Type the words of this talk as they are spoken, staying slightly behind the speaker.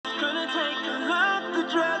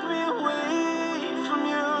drag me away from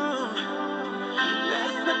you.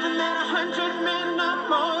 There's nothing that 100 men or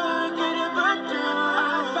more could ever do.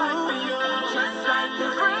 I'll fight for you, just like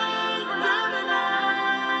the rain down in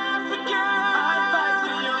Africa. I'll fight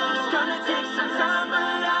for you. It's gonna take some time,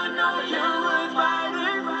 but I know you're worth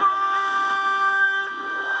fighting for.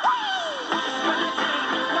 It's gonna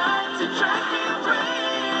take a lot to drag me away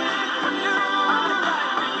from you. I'll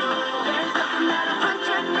fight for you. There's nothing that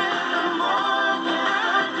 100 men or more could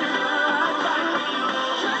ever do. I'll fight for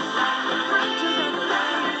you, just like the rain, just like the rain,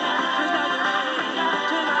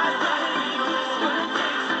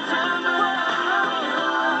 just like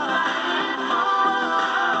the rain,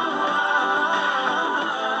 just like the rain. It's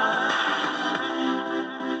gonna take some time, but I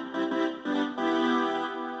know you're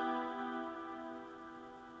fighting for.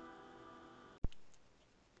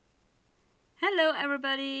 Hello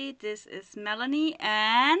everybody, this is Melanie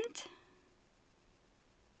and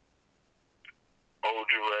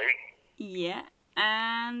Ray.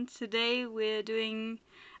 and today we're doing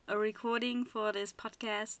a recording for this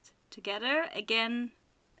podcast together. Again,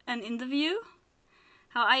 an interview.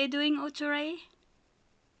 How are you doing, Ray?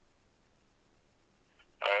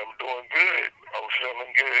 I'm doing good. I'm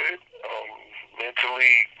feeling good.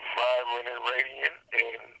 Mentally vibrant and radiant,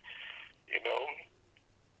 and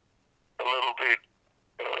a little bit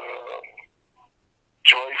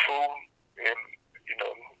joyful, and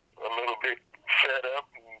a little bit fed up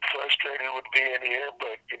and frustrated with being here.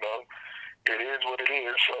 But it is what it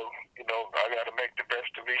is. So I got to make the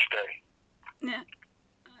best of each day.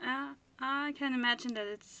 Yeah, I can imagine that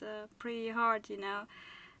it's pretty hard,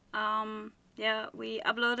 Yeah, we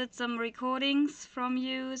uploaded some recordings from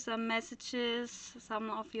you, some messages, some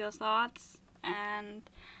of your thoughts, and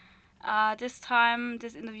this time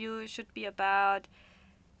this interview should be about,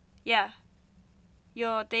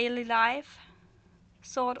 your daily life,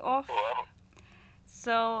 sort of. Well,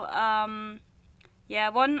 So, one.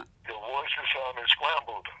 your voice is sounding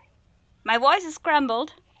scrambled. My voice is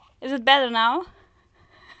scrambled. Is it better now?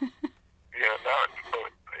 Yeah, now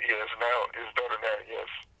it's better now. Yes.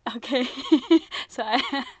 Okay. So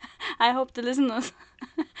I hope the listeners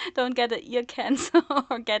don't get an ear cancer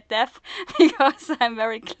or get deaf because I'm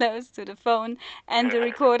very close to the phone and the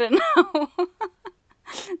recorder now.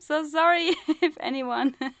 So sorry if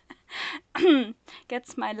anyone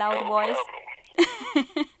gets my loud voice.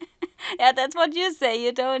 Yeah, that's what you say.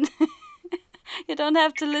 You don't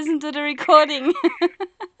have to listen to the recording.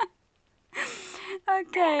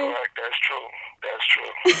 Okay. Correct. That's true.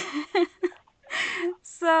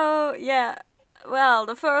 So, well,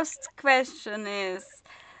 the first question is,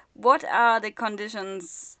 what are the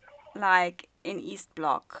conditions like in East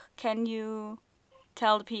Block? Can you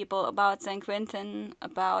tell the people about St. Quentin,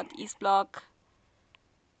 about East Block?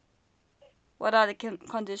 What are the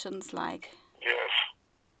conditions like? Yes.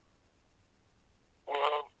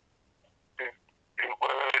 Well, it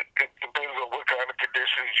depends on what kind of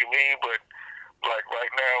conditions you mean, but like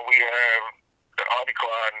right now we have the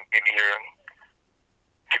Omicron in here.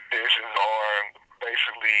 Conditions are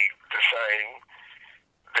basically the same.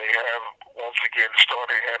 They have once again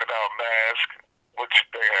started handing out masks, which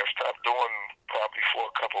they have stopped doing probably for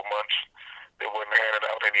a couple months. They weren't handing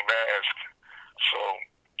out any masks. So,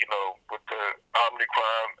 with the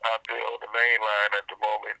Omicron out there on the main line at the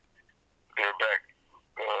moment, they're back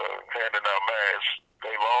handing out masks.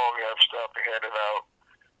 They long have stopped handing out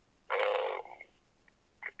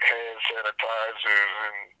hand sanitizers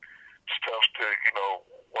and stuff to,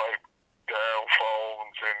 wipe down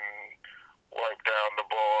phones and wipe down the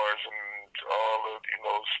bars and all the,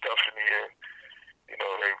 stuff in here.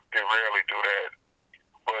 They rarely do that.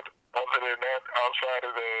 But other than that, outside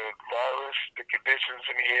of the virus, the conditions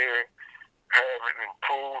in here haven't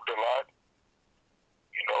improved a lot.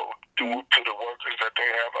 Due to the workers that they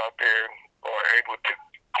have out there are able to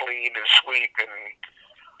clean and sweep and,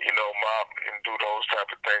 mop and do those type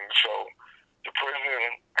of things. So the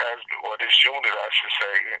prison has, or this unit, I should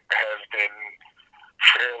say, has been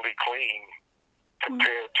fairly clean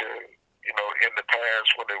compared to, in the past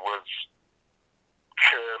when it was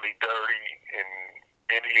fairly dirty and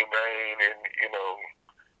inhumane and,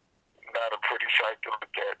 not a pretty sight to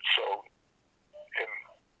look at. So in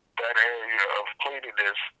that area of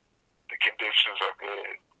cleanliness, the conditions are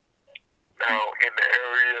good. Now, in the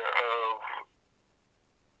area of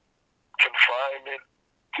confinement,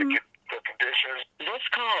 the conditions. This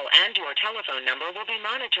call and your telephone number will be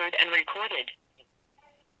monitored and recorded.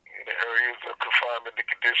 In the areas of confinement, the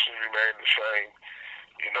conditions remain the same.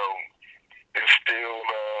 It's still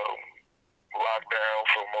locked down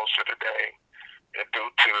for most of the day. And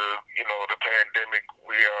due to, the pandemic,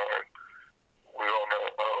 we're on a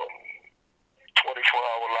 24-hour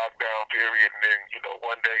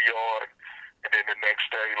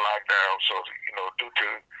So, due to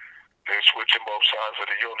they switching both sides of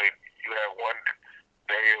the unit, you have one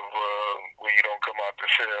day of where you don't come out the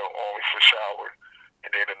cell only for shower,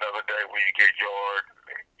 and then another day where you get yard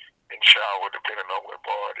and shower depending on where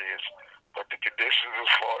bar it is. But the conditions as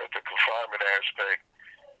far as the confinement aspect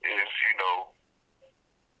is,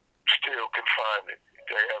 still confinement.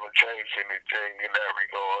 They haven't changed anything in that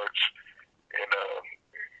regards, and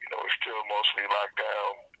it's still mostly locked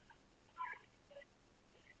down,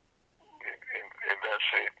 and that's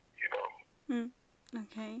it.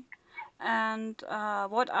 Okay. And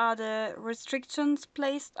what are the restrictions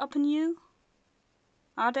placed upon you?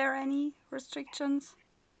 Are there any restrictions?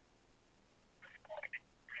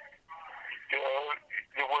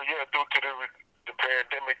 Due to the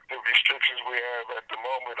pandemic, the restrictions we have at the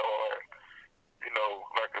moment are,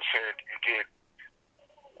 like I said, you get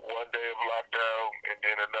one day of lockdown and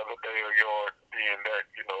then another day of yard, being that,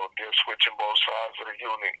 they're switching both sides of the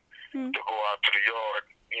unit to go out to the yard,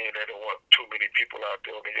 and they don't want too many people out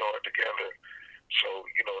there in the yard together. So,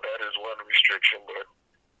 that is one restriction, but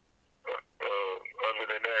other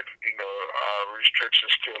than that, our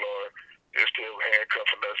restrictions still are, they're still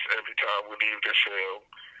handcuffing us every time we leave the cell,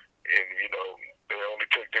 and, they only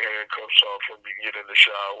take the handcuffs off when you get in the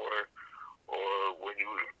shower or when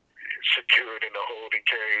you secured in a holding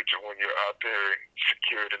cage, or when you're out there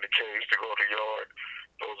secured in the cage to go to the yard.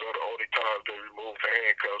 Those are the only times they remove the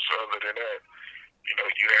handcuffs. Other than that,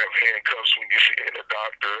 you have handcuffs when you're seeing a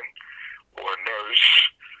doctor or a nurse,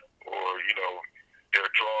 or,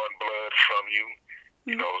 they're drawing blood from you,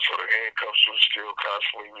 so the handcuffs will still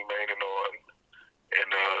constantly remaining on.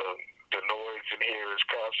 And the noise in here is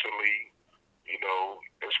constantly,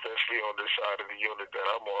 especially on this side of the unit that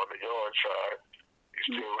I'm on, the yard side,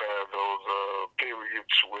 you still have those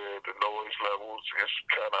periods where the noise levels is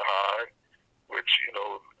kind of high, which,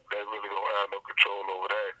 they really don't have no control over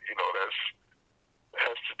that. That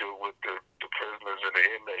has to do with the prisoners and the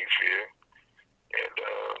inmates here. And,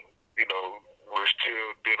 we're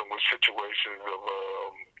still dealing with situations of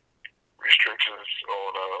restrictions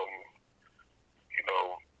on,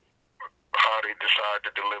 how they decide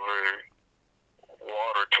to deliver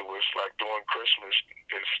water to us. Like during Christmas,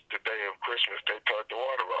 it's the day of Christmas, they turned the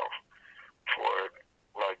water off for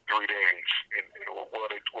like 3 days. And what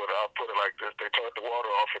I'll put it like this, they turned the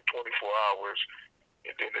water off for 24 hours,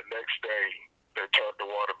 and then the next day they turned the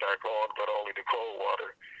water back on, but only the cold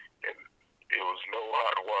water. And it was no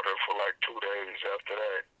hot water for like 2 days after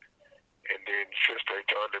that. And then since they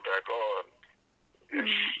turned it back on,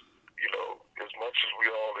 it's, as much as we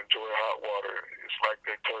all enjoy hot water, it's like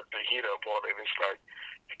they turned the heat up on it. It's like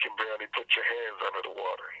you can barely put your hands under the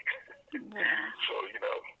water. So,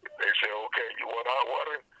 they say, okay, you want hot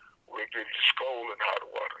water? We'll give you scalding hot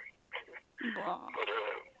water. But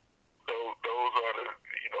those are the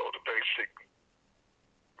basic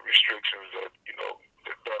restrictions that,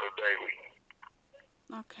 that are daily.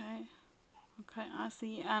 Okay, I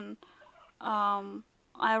see. And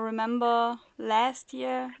I remember last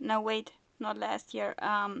year, no wait, not last year,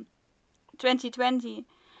 2020,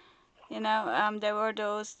 there were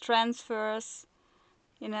those transfers,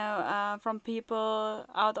 from people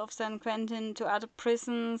out of San Quentin to other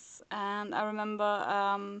prisons, and I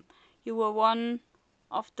remember you were one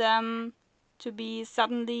of them to be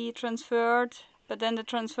suddenly transferred, but then the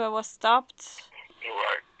transfer was stopped.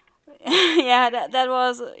 Right. Yeah, that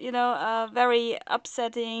was, very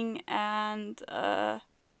upsetting and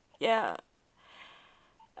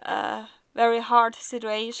very hard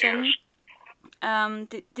situation. Yes.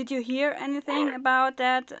 Did you hear anything about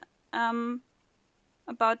that? I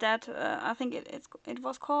think it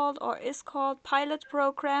was called or is called pilot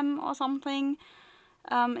program or something.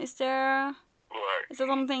 Is there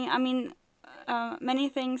something? I mean, many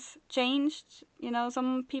things changed.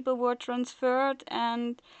 Some people were transferred,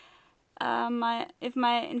 and if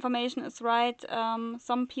my information is right,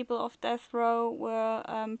 some people of death row were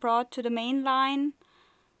brought to the main line.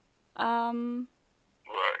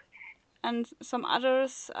 And some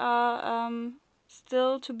others are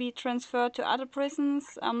still to be transferred to other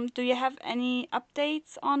prisons. Do you have any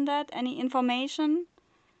updates on that? Any information?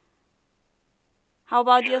 How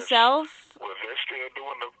about yourself? Well, they're still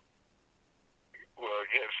doing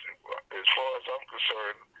yes. As far as I'm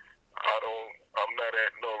concerned, I'm not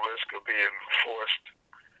at no risk of being forced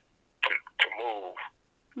to move.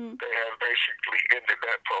 They have basically ended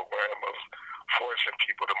that program of forcing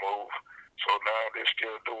people to move. So now they're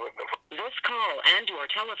still doing This call and your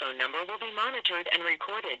telephone number will be monitored and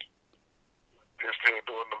recorded. They're still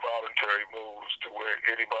doing the voluntary moves to where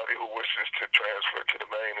anybody who wishes to transfer to the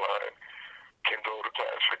main line can go to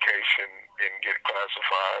classification and get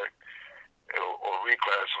classified. or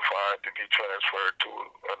reclassified to be transferred to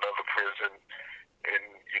another prison and,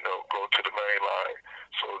 go to the main line.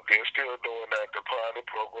 So they're still doing that. The pilot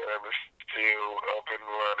program is still up and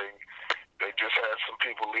running. They just had some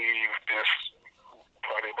people leave this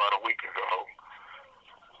probably about a week ago.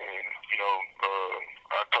 And,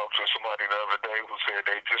 I talked to somebody the other day who said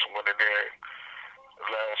they just went in there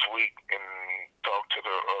last week and talked to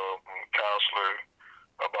the counselor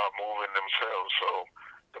about moving themselves. So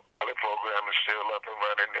the pilot program is still up and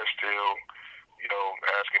running. They're still,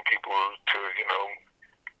 asking people to,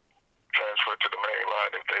 transfer to the main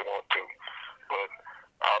line if they want to. But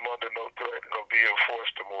I'm under no threat of being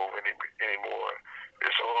forced to move anymore.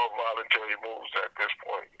 It's all voluntary moves at this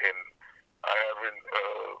point, and I haven't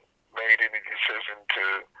made any decision to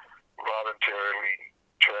voluntarily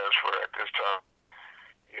transfer at this time.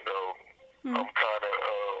 I'm kind of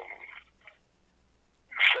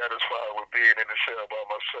satisfied with being in the cell by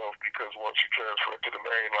myself, because once you transfer to the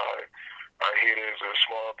main line, I hear there's a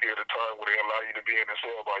small period of time where they allow you to be in the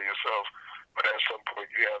cell by yourself, but at some point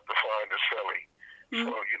you have to find a cellie. So,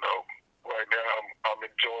 right now I'm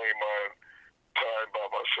enjoying my time by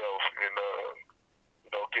myself and,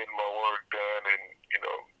 getting my work done and,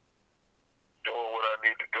 doing what I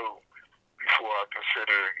need to do before I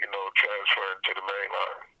consider, transferring to the main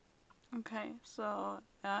line. Okay, so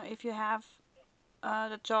if you have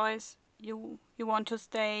the choice, you want to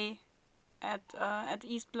stay at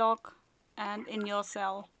East Block and in your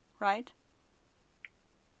cell, right?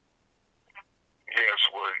 Yes,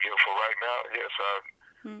 well, for right now, yes, I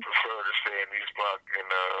prefer to stay in East Block and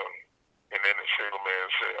in a single man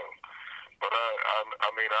cell. But I'm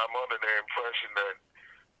under the impression that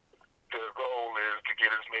the goal is to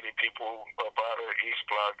get as many people up out of East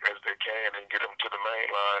Block as they can and get them to the main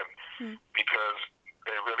line, because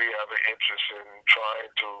they really have an interest in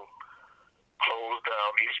trying to close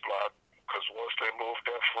down East Block, because once they move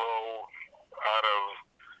Death Row out of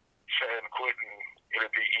San Quentin,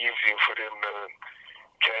 it'll be easier for them to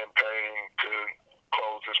campaign to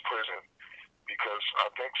close this prison. Because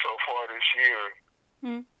I think so far this year,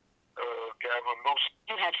 Gavin Newsom...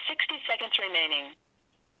 You have 60 seconds remaining.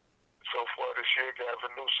 So far this year,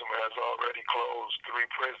 Gavin Newsom has already closed 3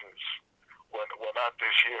 prisons. Well, not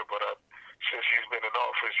this year, but since he's been in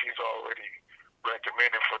office, he's already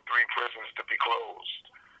recommended for 3 prisons to be closed.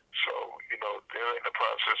 So, they're in the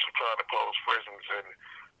process of trying to close prisons, and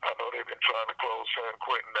I know they've been trying to close San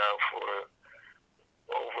Quentin now for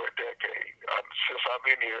over a decade. Since I've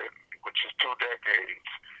been here, which is 2 decades,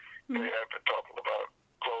 they have been talking about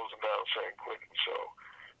closing down San Quentin. So,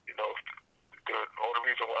 the only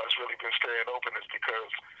reason why it's really been staying open is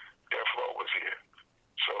because Death Row was here.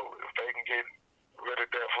 So if they can get rid of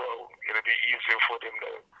Death Row, it'll be easier for them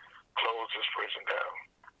to close this prison down.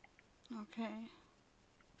 Okay.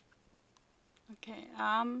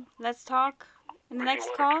 Let's talk in the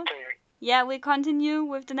next call. Yeah, we continue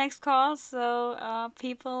with the next call. So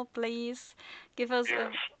people, please give us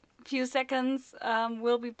a few seconds.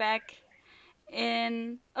 We'll be back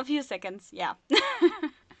in a few seconds. Yeah.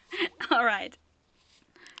 All right.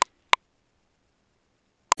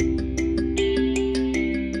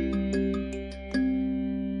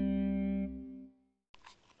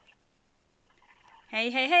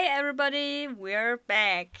 Hey, everybody, we're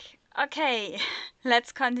back. Okay,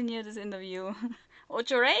 let's continue this interview.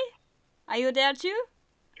 Ocho Ray, are you there too?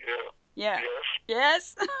 Yeah. Yeah.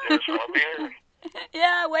 Yes. Yes? Yes, I'm here.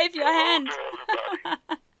 Yeah, wave your Hello hand. to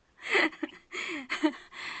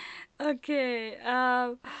everybody. Okay.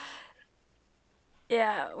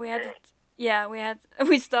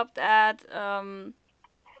 We stopped at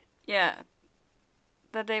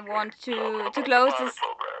that they want to close this.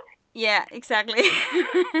 Program. Yeah, exactly.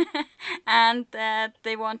 And that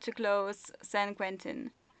they want to close San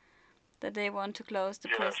Quentin. That they want to close the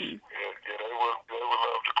prison. Yeah, they would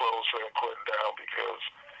love to close San Quentin down because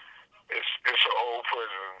it's an old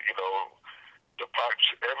prison. The pipes,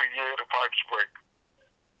 every year the pipes break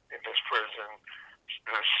in this prison.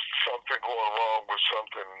 There's something going wrong with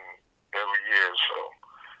something every year. So,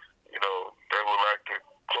 they would like to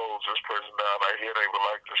close this prison down. I hear they would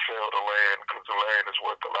like to sell the land because the land is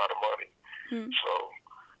worth a lot of money. So,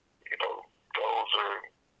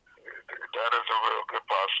 that is a real good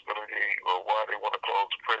possibility of why they want to close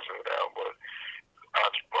the prison down. But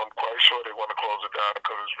I'm quite sure they want to close it down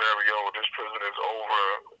because it's very old. This prison is over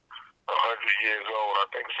 100 years old. I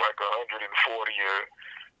think it's like 140 or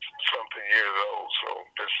something years old. So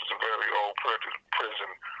this is a very old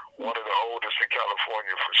prison. One of the oldest in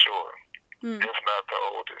California for sure, if not the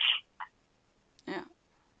oldest. Yeah.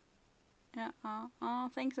 I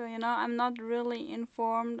think so. I'm not really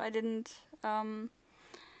informed. I didn't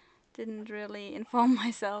didn't really inform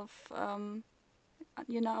myself,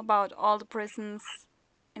 about all the prisons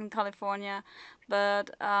in California. But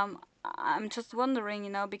I'm just wondering,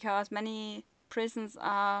 because many prisons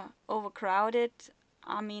are overcrowded.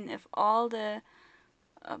 I mean, if all the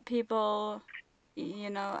people,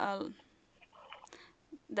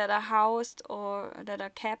 that are housed or that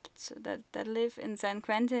are kept, that live in San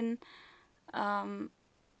Quentin, um,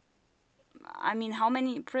 I mean, how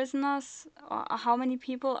many prisoners or how many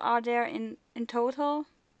people are there in total?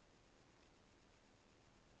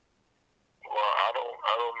 Well, I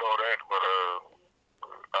don't know that, but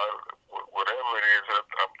whatever it is,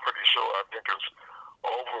 I'm pretty sure. I think it's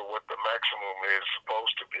over what the maximum is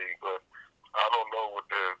supposed to be, but I don't know what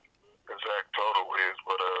the exact total is.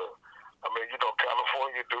 But I mean,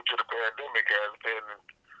 California, due to the pandemic, has been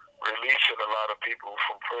releasing a lot of people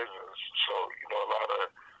from prisons. So, a lot of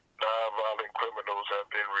nonviolent criminals have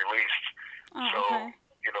been released. Oh, So, okay.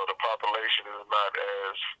 the population is not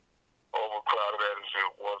as overcrowded as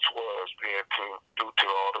it once was, due to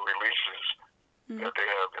all the releases that they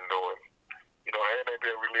have been doing. And they've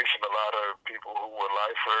been releasing a lot of people who were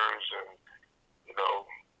lifers and,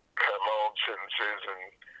 had long sentences and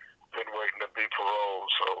been waiting to be paroled.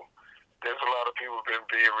 So there's a lot of people been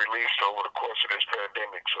being released over the course of this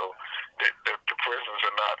pandemic. So the prisons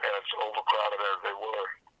are not as overcrowded as they were.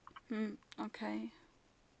 Okay.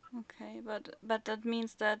 Okay, but that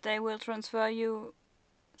means that they will transfer you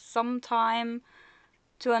sometime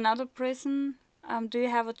to another prison. Do you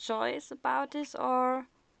have a choice about this, or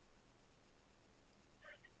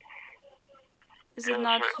is it Yes,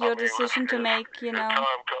 not I your mean, decision to make, if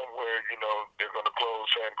time come where, they're going to close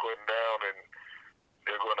San Quentin down and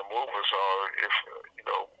they're going to move us, or if,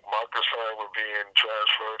 my concern with being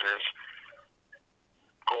transferred is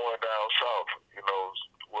going down south,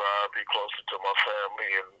 where I'll be closer to my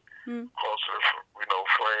family and closer to,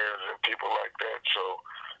 friends and people like that. So,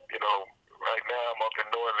 right now I'm up in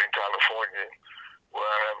Northern California where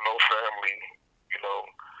I have no family,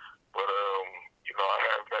 but, I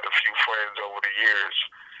have met a few friends over the years,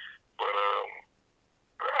 but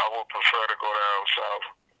I would prefer to go down south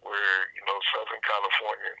where, Southern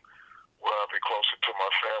California, where I'll be closer to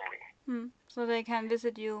my family. So they can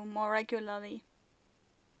visit you more regularly.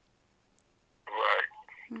 Right.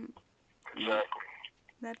 Exactly.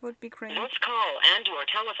 That would be great. This call and your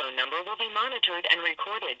telephone number will be monitored and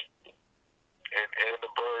recorded. And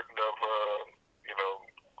the burden of,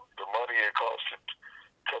 the money it costs to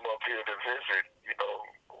come up here to visit,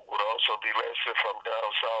 would also be less if I'm down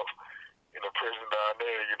south in a prison down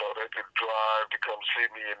there. They could drive to come see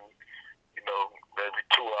me in, maybe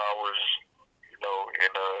 2 hours,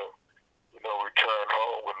 and, return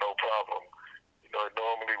home with no problem.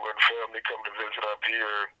 Normally when family come to visit up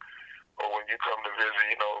here, or when you come to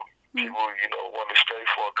visit, people, want to stay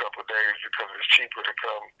for a couple of days because it's cheaper to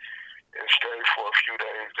come and stay for a few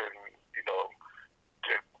days than,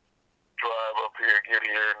 to drive up here, get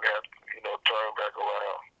here, and have, turn back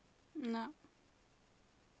around. No.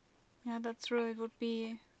 Yeah, that's true. It would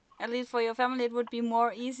be, at least for your family, it would be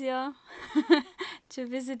more easier to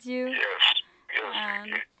visit you. Yes.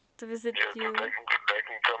 And to visit you. They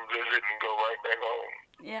can come visit and go right back home.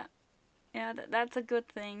 Yeah, that's a good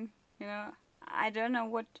thing. I don't know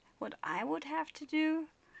what I would have to do.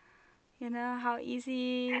 How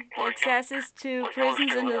easy the access is to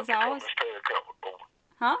prisons in the south.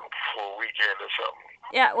 Huh? For a weekend or something.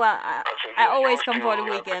 Yeah, well, I always come for the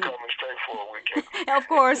weekend. Come and stay for a weekend. Of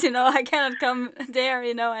course, I cannot come there,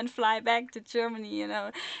 and fly back to Germany,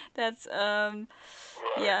 That's,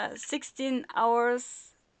 Right. 16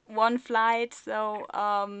 hours, one flight, so,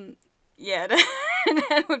 yeah,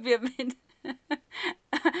 that would be a bit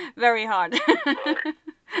very hard. Right.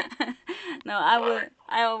 No,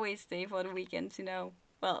 I always stay for the weekends,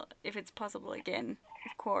 Well, if it's possible again,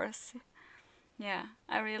 of course. Yeah,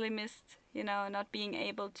 I really missed, not being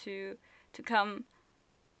able to come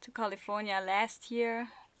to California last year.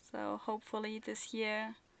 So hopefully this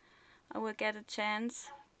year I will get a chance.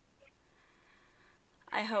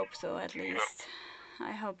 I hope so, at least.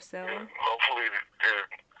 I hope so. Yeah. Hopefully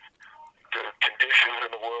the conditions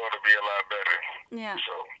in the world will be a lot better. Yeah.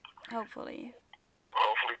 So hopefully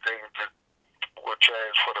things will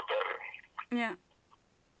change for the better. Yeah.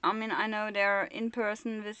 I mean, I know there are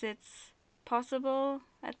in-person visits possible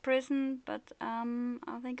at prison, but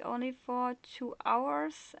I think only for 2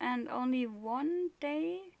 hours and only 1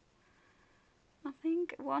 day. I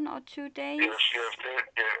think 1 or 2 days. Yes,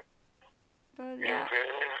 yeah. But yeah, there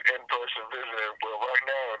is in-person visiting. Well, right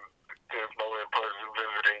now there's no in-person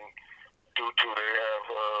visiting due to they have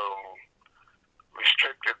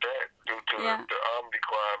restricted that due to the Omicron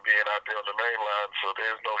Omicron being out there on the main line, so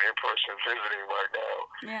there's no in-person visiting right now.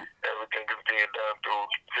 Yeah. Everything is being done through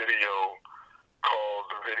video calls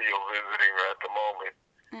and video visiting at the moment.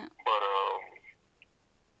 Yeah. But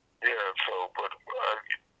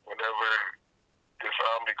whenever this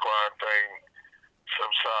Omicron thing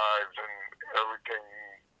subsides and everything,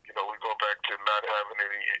 we go back to not having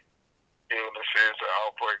any illnesses or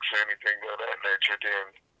outbreaks or anything of that nature, then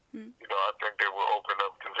I think they will open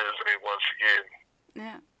up to visiting once again.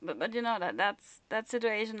 Yeah, but that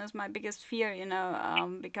situation is my biggest fear,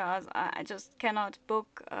 because I just cannot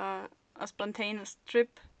book a spontaneous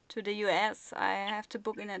trip to the US. I have to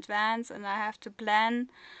book in advance and I have to plan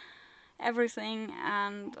everything,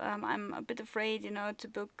 and I'm a bit afraid, to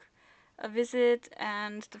book a visit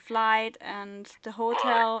and the flight and the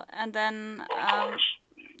hotel, and then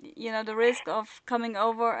the risk of coming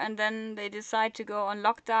over and then they decide to go on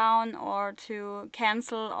lockdown or to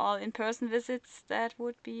cancel all in-person visits. That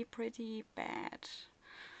would be pretty bad.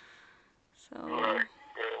 So right.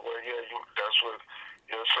 Yeah, well, that's what.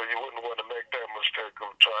 So you wouldn't want to make that mistake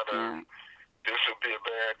of trying to. yeah, This would be a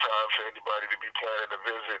bad time for anybody to be planning a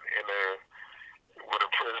visit with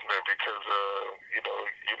a prisoner because you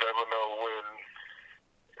never know when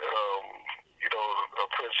a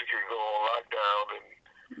person can go on lockdown and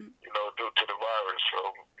due to the virus.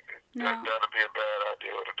 So that'd be a bad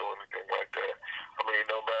idea to do anything like that. I mean,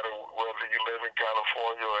 no matter whether you live in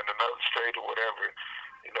California or in another state or whatever,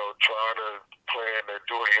 trying to plan to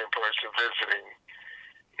do an in-person visiting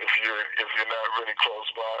if you're not really close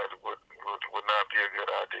by would not be a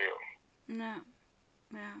good idea. No.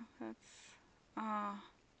 Yeah, that's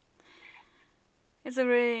it's a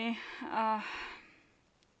really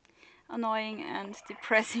annoying and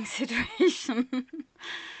depressing situation.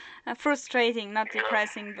 Frustrating, not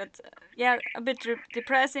depressing, but a bit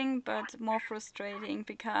depressing, but more frustrating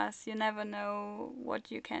because you never know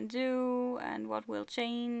what you can do and what will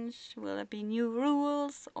change. Will there be new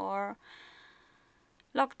rules or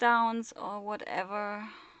lockdowns or whatever?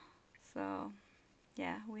 So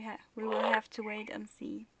yeah, we will have to wait and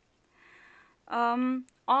see.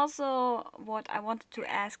 Also, what I wanted to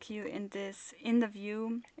ask you in this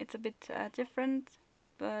interview, it's a bit different,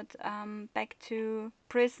 but back to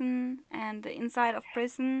prison and the inside of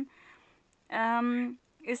prison.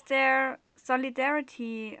 Is there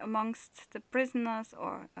solidarity amongst the prisoners,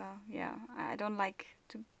 or I don't like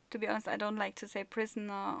to be honest, I don't like to say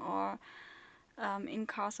prisoner or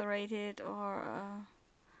incarcerated or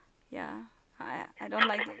I don't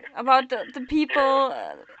like about the people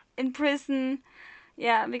in prison.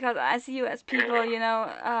 Yeah, because I see you as people,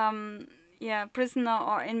 prisoner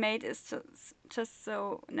or inmate is just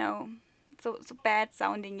so so bad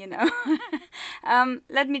sounding,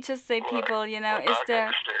 let me just say people, is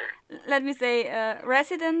there, let me say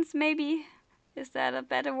residents maybe, is that a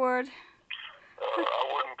better word?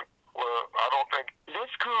 I don't think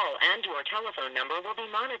This call and your telephone number will be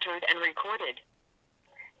monitored and recorded.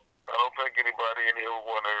 I don't think anybody in here would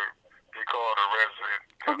want to be called a resident.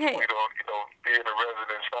 Okay. We don't, being a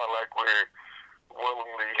resident, it's not like we're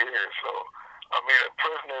willingly here. So, I mean,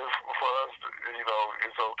 prisoners for us,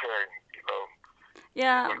 it's okay.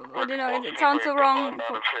 Yeah, but it sounds so wrong.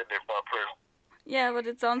 Yeah, but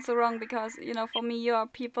it sounds so wrong because for me you are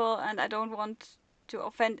people, and I don't want to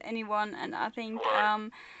offend anyone, and I think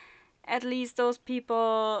at least those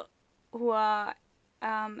people who are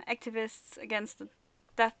activists against the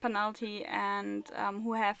death penalty and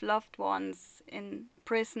who have loved ones in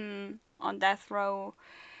prison on death row,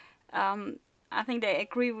 I think they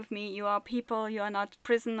agree with me. You are people, you are not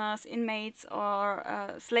prisoners, inmates, or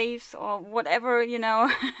slaves, or whatever,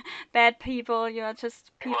 bad people. You are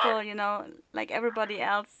just people, like everybody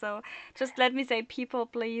else. So just let me say people,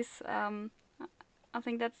 please. I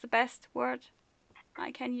think that's the best word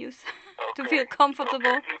I can use to feel comfortable. Okay,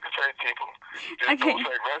 you can say people. Just Okay. don't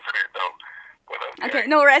say resident, though. But, Okay,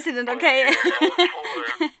 no resident, okay.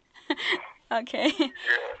 Yeah, Okay.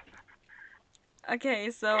 yeah. Okay,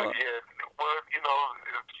 so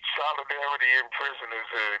solidarity in prison is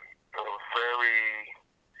a very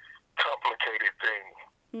complicated thing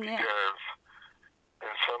because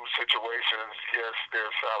in some situations, yes,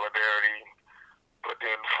 there's solidarity, but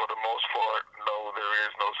then for the most part, no, there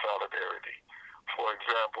is no solidarity. For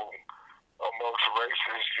example, amongst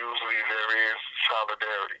races, usually there is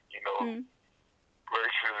solidarity.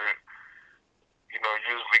 Races,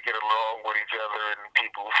 usually get along with each other, and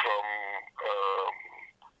people from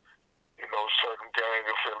certain gang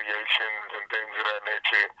affiliations and things of that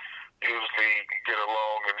nature usually get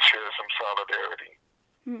along and share some solidarity.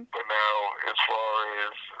 But now, as far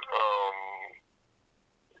as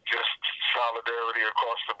just solidarity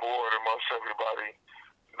across the board amongst everybody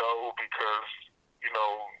know, because,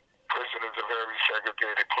 prison is a very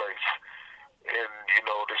segregated place. And,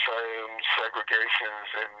 the same segregations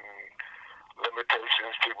and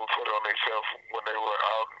limitations people put on themselves when they were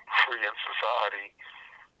out free in society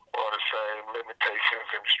are the same limitations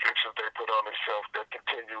and restrictions they put on themselves that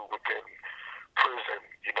continue within prison.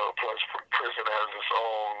 Plus prison has its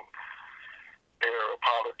own air of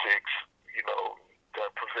politics,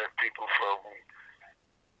 that prevent people from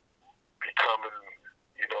becoming,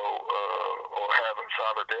 or having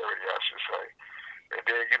solidarity, I should say. And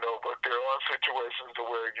then, but there are situations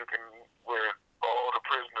where all the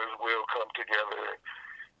prisoners will come together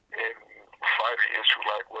and fight an issue,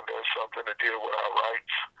 like when there's something to deal with our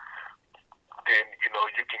rights, then,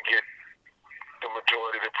 you can get the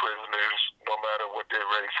majority of the prisoners, no matter what their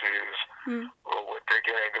race is, or what their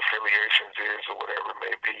gang affiliations is, or whatever it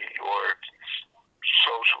may be, or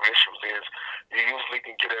social issues is, you usually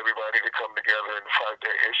can get everybody to come together and fight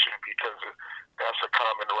their issue, because that's a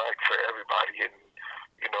common right for everybody. And,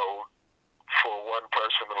 for one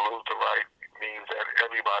person to lose the right means that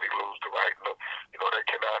everybody lose the right. They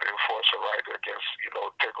cannot enforce a right against,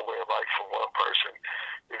 take away a right from one person.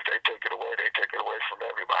 If they take it away, they take it away from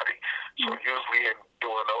everybody. So usually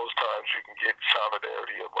during those times, you can get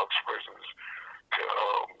solidarity amongst prisons to,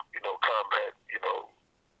 combat,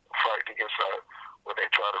 fight against when they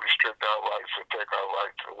try to restrict our rights and take our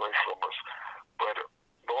rights away from us. But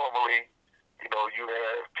normally, you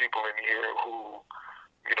have people in here who,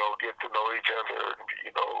 get to know each other,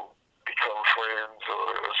 become friends or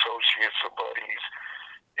associates or buddies,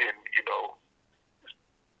 and, and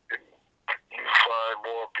you find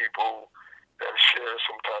more people that share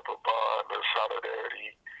some type of bond or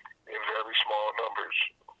solidarity in very small numbers,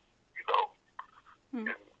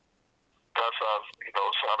 and that's how,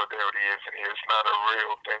 solidarity is in here. It's not a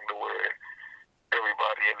real thing to where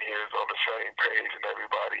everybody in here is on the same page and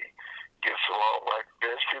everybody gets along. Like,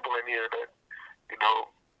 there's people in here that,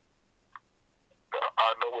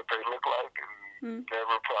 I know what they look like and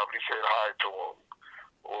never probably said hi to them,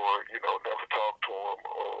 or, never talked to them,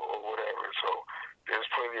 or whatever. So there's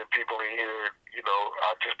plenty of people in here,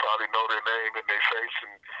 I just probably know their name and their face.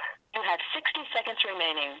 And You have 60 seconds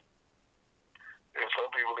remaining. there's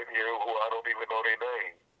some people in here who I don't even know their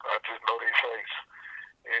name. I just know their face.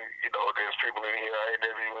 And, there's people in here I ain't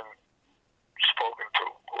never even spoken to,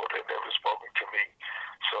 or they've never spoken to me.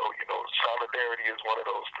 So, solidarity is one of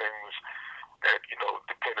those things that,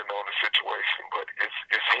 depending on the situation, but it's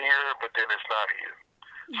here, but then it's not here.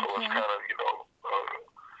 So it's kind of,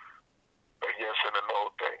 a yes and a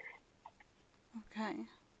no thing.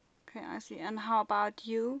 Okay, I see. And how about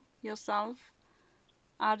you, yourself?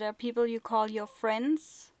 Are there people you call your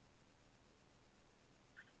friends?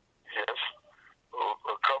 Yes.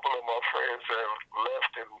 A couple of my friends have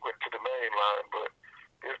left and went to the main line, but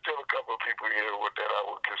there's still a couple of people here that I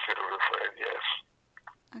would consider a friend, yes.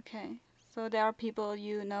 Okay, so there are people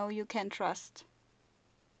you know you can trust.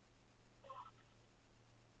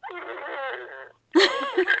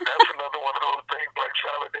 That's another one of those things like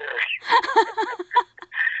solidarity.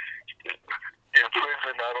 In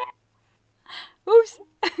prison, I don't. Oops.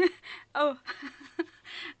 Oh.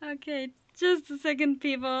 Okay, just a second,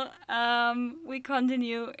 people. We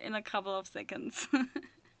continue in a couple of seconds.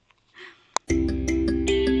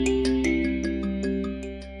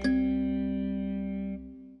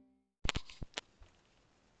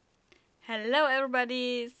 Hello,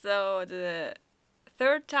 everybody. So the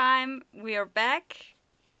third time we are back.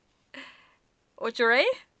 Ochore,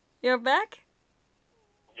 you're back?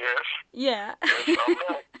 Yes. Yeah. Yes, I'm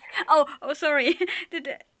back. Oh, sorry.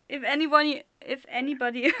 If anybody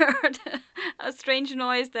heard a strange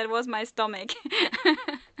noise, that was my stomach.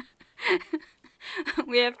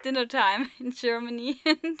 We have dinner time in Germany,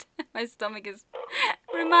 and my stomach is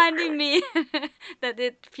reminding me that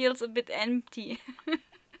it feels a bit empty.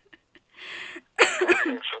 Okay,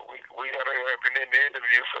 so we gotta have an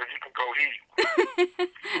interview so you can go eat.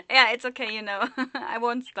 Yeah, it's okay, I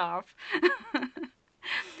won't starve.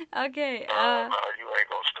 Okay. No, you ain't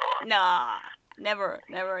gonna starve. Nah, never.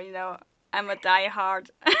 I'm a diehard.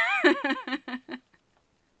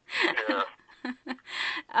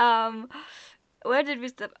 Yeah. Where did we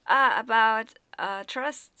stop? About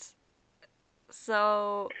trust.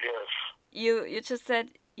 So Yes. you just said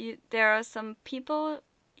there are some people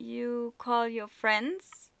you call your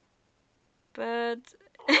friends, but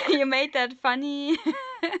you made that funny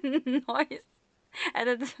noise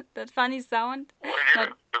and that funny sound Well, yeah.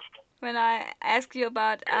 when I asked you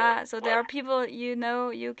about so there are people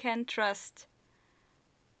you can trust.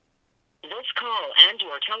 This call and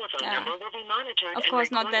your telephone number will be monitored Of and course,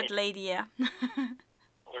 not recorded. that lady, yeah. Yeah.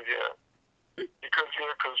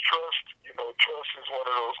 because trust is one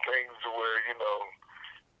of those things where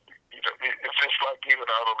it's just like even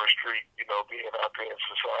out on the street, being out there in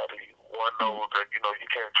society, one knows that, you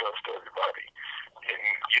can't trust everybody. And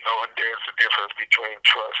there's a difference between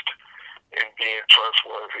trust and being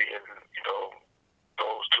trustworthy and,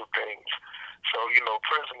 those two things. So,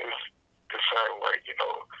 prison is the same way,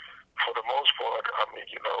 For the most part,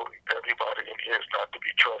 everybody in here is not to be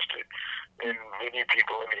trusted. And many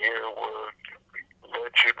people in here will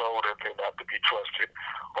let you know that they're not to be trusted.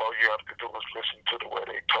 All you have to do is listen to the way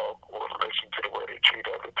they talk or listen to the way they treat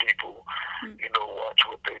other people. Watch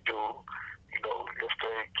what they do. If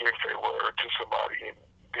they give their word to somebody and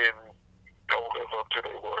then don't live up to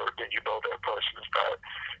their word, then that person is not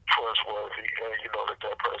trustworthy, and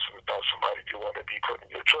that person is not somebody you want to be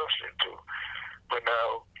putting your trust into. But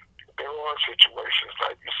now, there are situations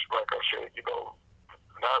like I said,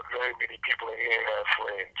 not very many people in here have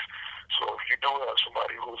friends. So if you do have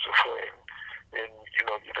somebody who's a friend, and you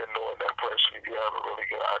didn't know that person, you have a really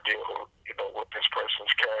good idea of what this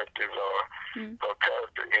person's characters are, or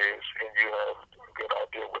character is, and you have a good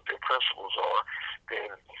idea what their principles are,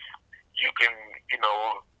 then you can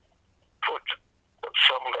put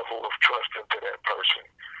some level of trust into that person.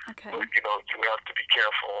 Okay. But you have to be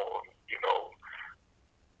careful,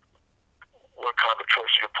 what kind of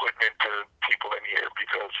trust you're putting into people in here,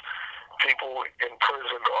 because people in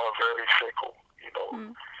prison are very fickle,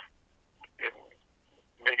 And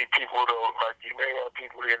many people don't, like, you may have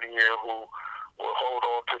people in here who will hold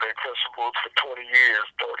on to their principles for 20 years,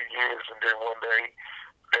 30 years, and then one day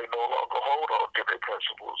they no longer hold on to their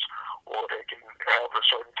principles, or they can have a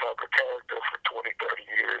certain type of character for 20, 30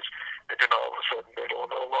 years, and then all of a sudden they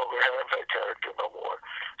don't no longer have that character no more.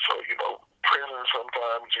 So, prison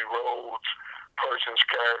sometimes erodes person's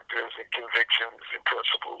characters and convictions and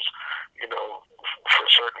principles, for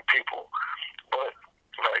certain people. But,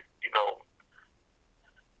 like,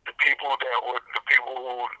 the people that were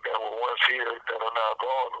once here that are now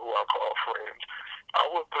gone, who I call friends, I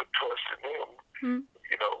would put trust in them,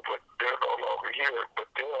 but they're no longer here. But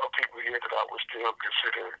there are people here that I would still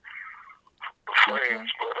consider friends,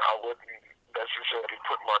 but I wouldn't necessarily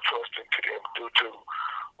put my trust into them due to,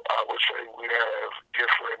 I would say, we have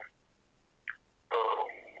different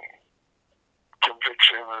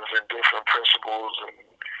convictions and different principles, and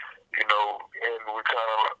and we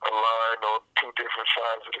kind of align on two different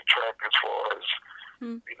sides of the track as far as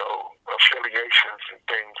affiliations and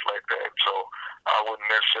things like that. So I wouldn't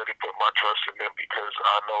necessarily put my trust in them, because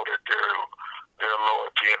I know that their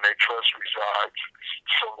loyalty and their trust resides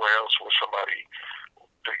somewhere else with somebody,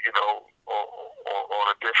 or on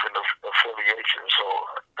a different affiliation. So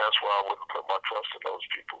that's why I wouldn't put my trust in those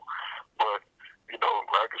people. But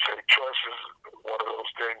like I say, trust is one of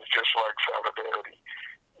those things, just like solidarity.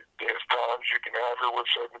 There's times you can have it with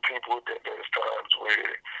certain people, then there's times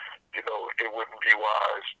where, it wouldn't be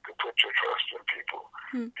wise to put your trust in people.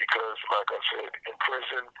 Because, like I said, in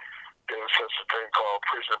prison, there's such a thing called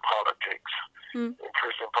prison politics. And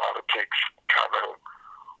prison politics kind of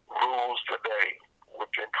rules the day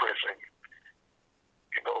within prison,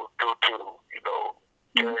 due to,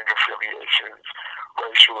 gang affiliations,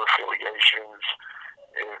 racial affiliations,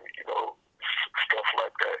 and, stuff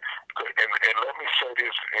like that. And let me say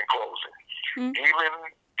this in closing. Even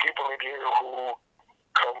people in here who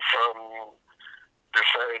come from the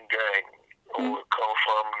same gang or come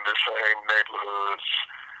from the same neighborhoods,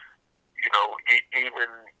 even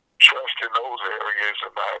trust in those areas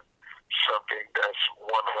are not something that's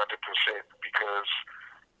 100%, because,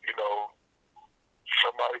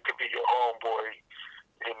 somebody could be your homeboy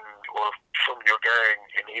or from your gang,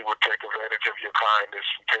 and he would take advantage of your kindness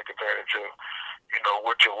and take advantage of,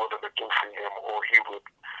 what you're willing to do for him, or he would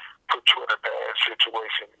put you in a bad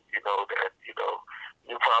situation, that,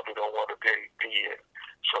 you probably don't want to be in.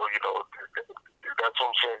 So, that's what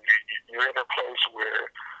I'm saying. You're in a place where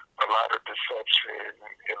a lot of deception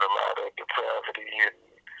and a lot of depravity, and,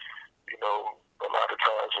 a lot of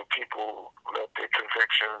times when people let their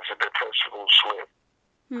convictions and their principles slip.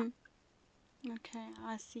 Okay,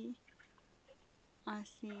 I see.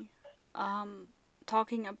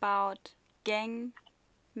 Talking about gang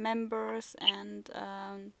members and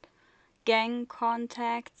gang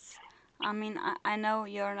contacts. I mean, I know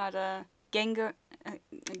you're not a ganger,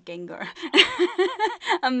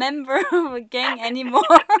 a member of a gang anymore.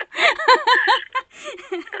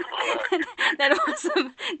 That was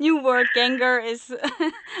a new word. Ganger is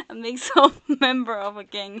a mix of member of a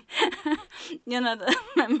gang. You're not a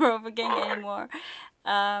member of a gang anymore.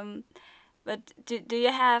 But do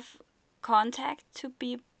you have contact to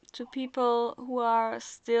to people who are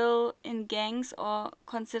still in gangs or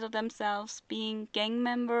consider themselves being gang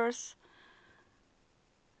members?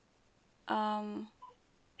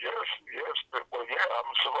 Yes. Well, yeah,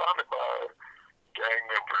 I'm surrounded by gang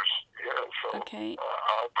members. Yeah, so Okay.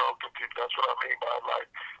 I talk to people. That's what I mean by like.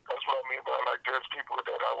 There's people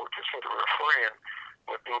that I would consider a friend,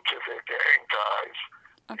 but due to their gang ties,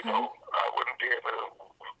 Okay. I wouldn't be able to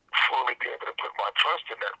fully be able to put my trust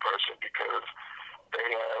in that person because they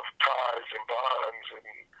have ties and bonds and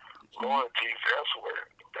loyalties elsewhere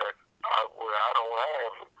that where I don't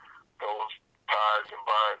have those ties and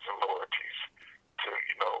bonds and loyalties to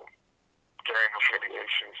gang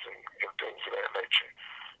affiliations and things of that nature.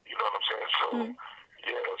 You know what I'm saying? So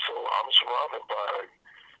so I'm surrounded by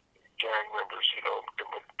gang members.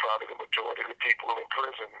 Probably the majority of the people in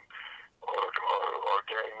prison are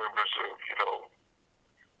gang members of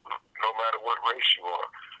no matter what race you are.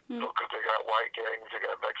 Because they got white gangs, they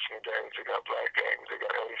got Mexican gangs, they got black gangs, they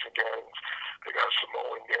got Asian gangs, they got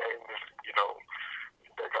Samoan gangs.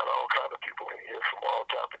 They got all kind of people in here from all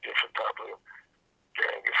type of different type of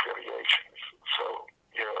gang affiliations. So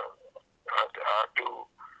I do,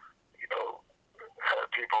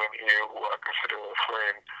 have people in here who I consider a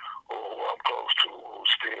friend or who I'm close to who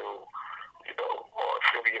still, are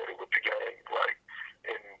affiliated with the gang. Like,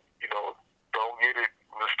 and don't get it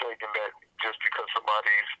mistaken that just because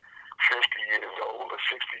somebody's 50 years old or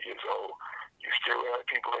 60 years old, you still have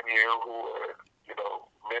people in here who are,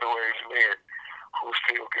 middle-aged men who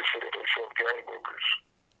still consider themselves gang members.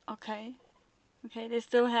 Okay. They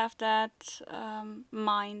still have that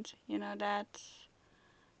mind, that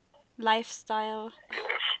lifestyle.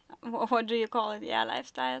 Yes. What do you call it? Yeah,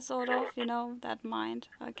 lifestyle, sort of, that mind.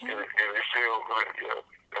 Okay. Yeah, they still,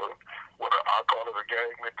 what I call it a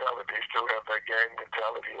gang mentality. They still have that gang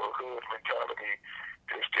mentality or hood mentality.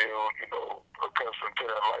 They're still, accustomed to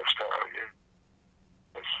that lifestyle.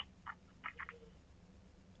 Yes.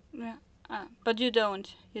 Yeah. But you don't.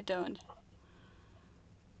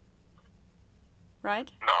 Right?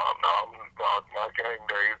 No, my gang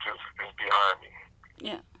days is behind me.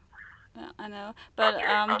 Yeah, I know. But I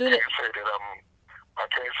can't say that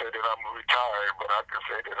I'm retired, but I can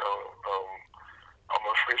say that I'm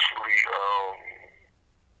officially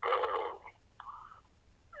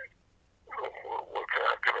what can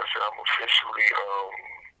I say?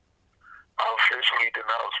 I officially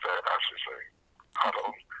denounced that. I should say I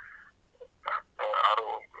don't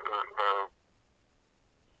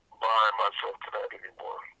bind myself to that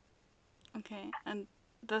anymore. Okay, and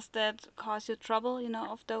does that cause you trouble,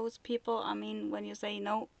 of those people? I mean, when you say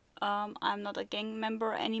no, I'm not a gang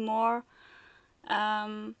member anymore.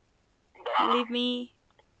 Leave me,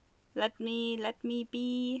 let me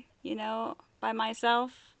be, by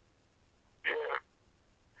myself.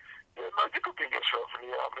 Yeah, no, you can be yourself in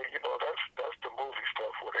here. I mean, that's the movie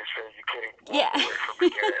stuff where they say you can't walk away from the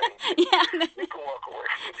gang. You can walk away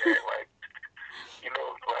from the gang,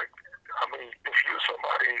 like, I mean, if you're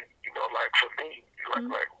somebody, like for me,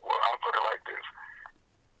 well, I'll put it like this.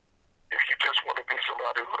 If you just want to be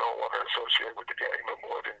somebody who don't want to associate with the gang no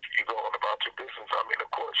more, then you go on about your business. I mean,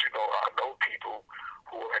 of course, I know people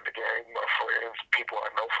who are in the gang, my friends, people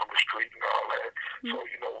I know from the street and all that. So,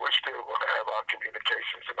 we're still going to have our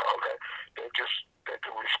communications and all that. They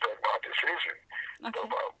can respect my decision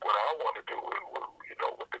about what I want to do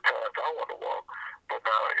with the path I want to walk. But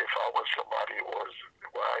now, if I was somebody who was,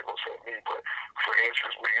 well, I ain't going to say me, but for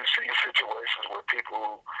instance, when you see situations where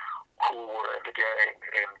people who were in the gang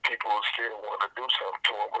and people still want to do something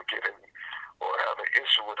to them or have an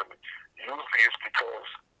issue with them, usually it's because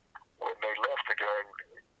when they left the gang,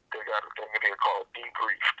 they got a thing in there called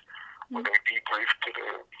debriefed, where they debriefed to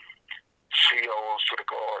the COs, to the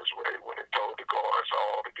guards, when they told the guards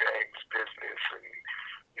all the gang's business and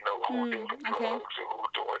who dealing drugs and who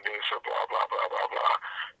doing this or blah blah blah blah blah.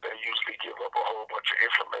 They usually give up a whole bunch of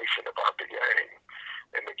information about the gang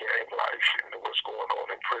and the gang life and what's going on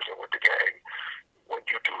in prison with the gang. When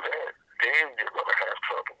you do that, then you're gonna have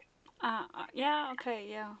trouble. Yeah, okay,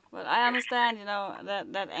 yeah. But I understand,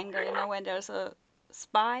 that anger, when there's a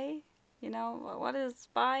spy, what is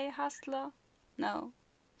spy, hustler? No,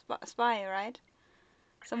 spy, right?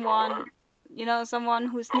 Someone, someone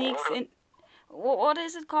who sneaks in. What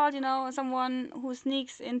is it called? Someone who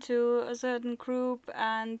sneaks into a certain group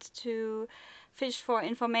and to fish for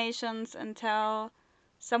informations and tell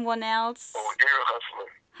someone else. Oh, ear hustler.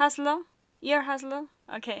 Hustler? Ear hustler?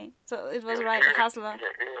 Okay, so it was right, hustler.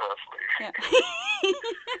 Yeah, ear hustler.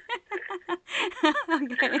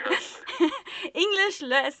 Okay. English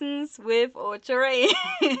lessons with Ocho Ray.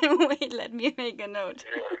 Wait, let me make a note.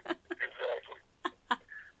 Yeah, exactly.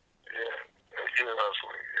 Yeah, ear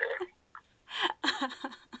hustler. Yeah.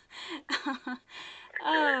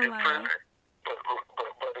 Oh in my. prison. But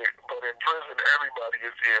in prison, everybody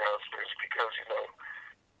is ear hustlers because, you know,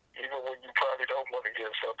 even when you probably don't want to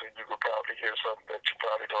hear something, you could probably hear something that you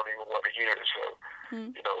probably don't even want to hear. So, Hmm.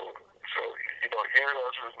 you know, ear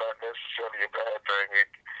hustle is not necessarily a bad thing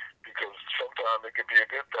because sometimes it can be a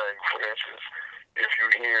good thing. For instance, if you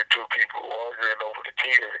hear two people arguing over the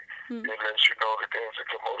tier, Hmm. it lets you know that there's a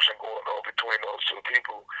commotion going on between those two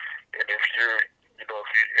people. And if you're,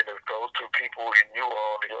 and if those two people and you are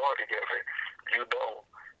on the yard together, you know,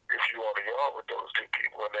 if you on the yard with those two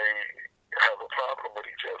people and they have a problem with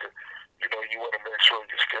each other, you know, you want to make sure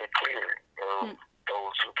you stay clear of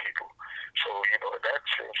those two people. So, you know, in that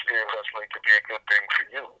sense, ear hustling could be a good thing for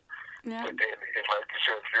you. Yeah. But then, if, like you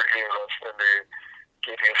said, if you're ear hustling to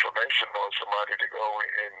get information on somebody to go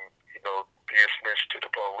and, you know, be a snitch to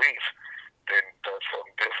the police, then that's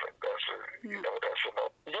something different. That's a, you know, that's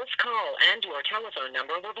another. This call and your telephone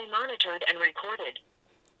number will be monitored and recorded.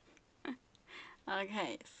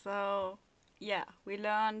 Okay, so yeah, we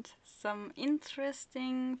learned some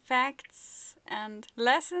interesting facts and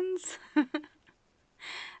lessons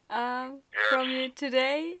from you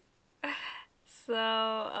today. So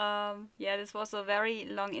yeah, this was a very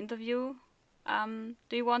long interview.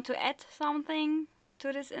 Do you want to add something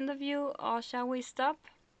to this interview, or shall we stop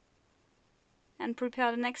and prepare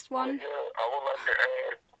the next one? Yeah, I would like to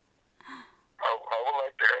add. I would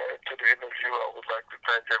like to add to the interview. I would like to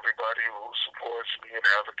thank everybody who supports me and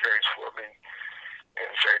advocates for me, and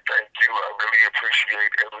say thank you. I really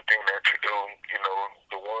appreciate everything that you do. You know,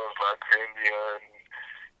 the ones like India and,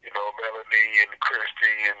 you know, Melanie and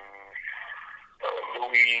Christy and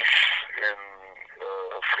Luis and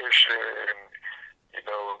Fisher, and, you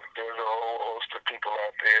know, there's a whole host of people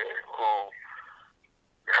out there who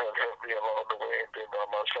have helped me along the way and been by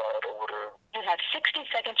my side over the. You have 60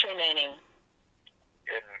 seconds remaining.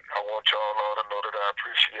 And I want y'all all to know that I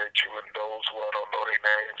appreciate you, and those who I don't know their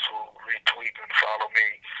names who retweet and follow me,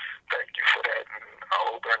 thank you for that. And I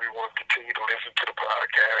hope everyone continue to listen to the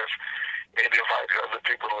podcast and invite other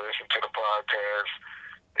people to listen to the podcast.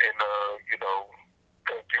 And, you know,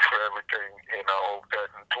 thank you for everything. And I hope that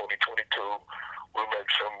in 2022 we'll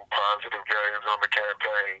make some positive gains on the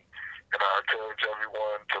campaign. And I encourage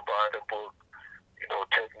everyone to buy the book, you know,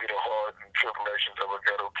 Take Me to Heart and Tribulations of a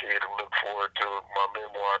Ghetto Kid, and look forward to my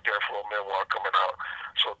memoir, Death Row memoir, coming out.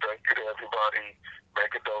 So thank you to everybody.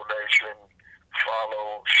 Make a donation,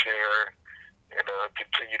 follow, share, and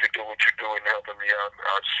continue to do what you're doing, helping me out.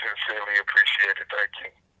 I sincerely appreciate it. Thank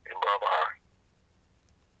you. And bye-bye.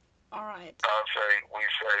 All right. We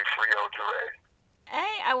say free Ojere.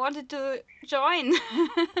 Hey, I wanted to join. The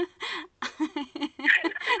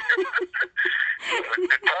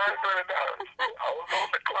time's running out. I was on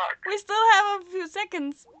the clock. We still have a few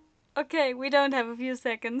seconds. Okay, we don't have a few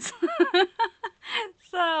seconds.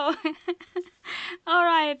 So,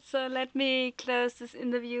 alright, so let me close this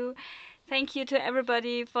interview. Thank you to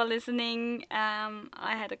everybody for listening.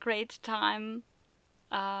 I had a great time.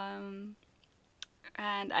 And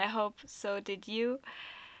I hope so did you.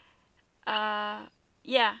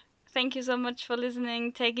 Yeah, thank you so much for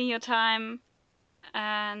listening, taking your time,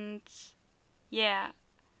 and yeah,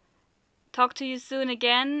 talk to you soon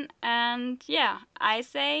again. And yeah,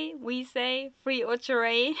 we say, free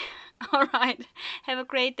Ojere. Alright, have a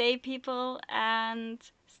great day, people, and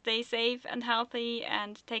stay safe and healthy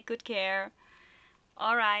and take good care.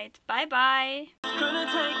 Alright, bye bye. It's gonna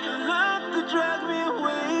take a lot to drag me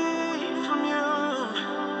away from you.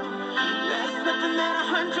 Less nothing than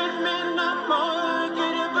 100 million.